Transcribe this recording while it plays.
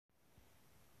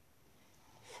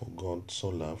For God so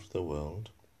loved the world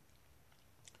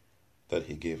that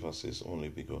he gave us his only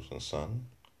begotten Son,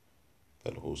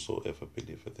 that whosoever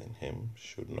believeth in him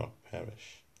should not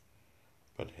perish,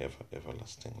 but have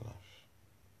everlasting life.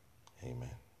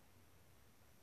 Amen.